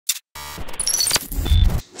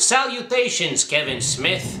Salutations, Kevin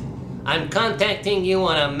Smith. I'm contacting you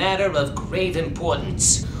on a matter of grave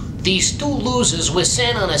importance. These two losers were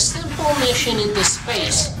sent on a simple mission into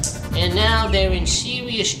space, and now they're in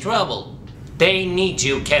serious trouble. They need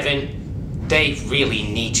you, Kevin. They really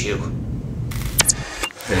need you.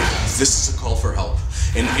 Hey, this is a call for help.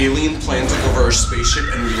 An alien plane took over our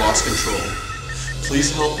spaceship and we lost control.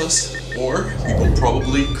 Please help us, or we will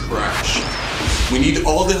probably crash. We need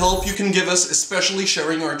all the help you can give us, especially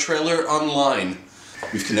sharing our trailer online.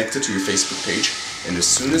 We've connected to your Facebook page, and as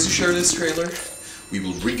soon as you share this trailer, we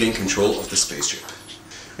will regain control of the spaceship.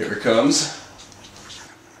 Here it comes.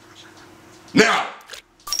 Now!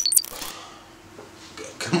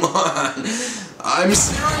 Come on! I'm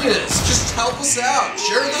serious! Just help us out!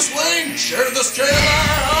 Share this link! Share this trailer!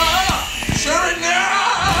 Share it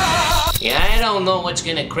now! Yeah, I don't know what's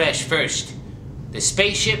gonna crash first. The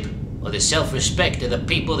spaceship or the self-respect of the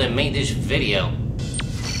people that made this video.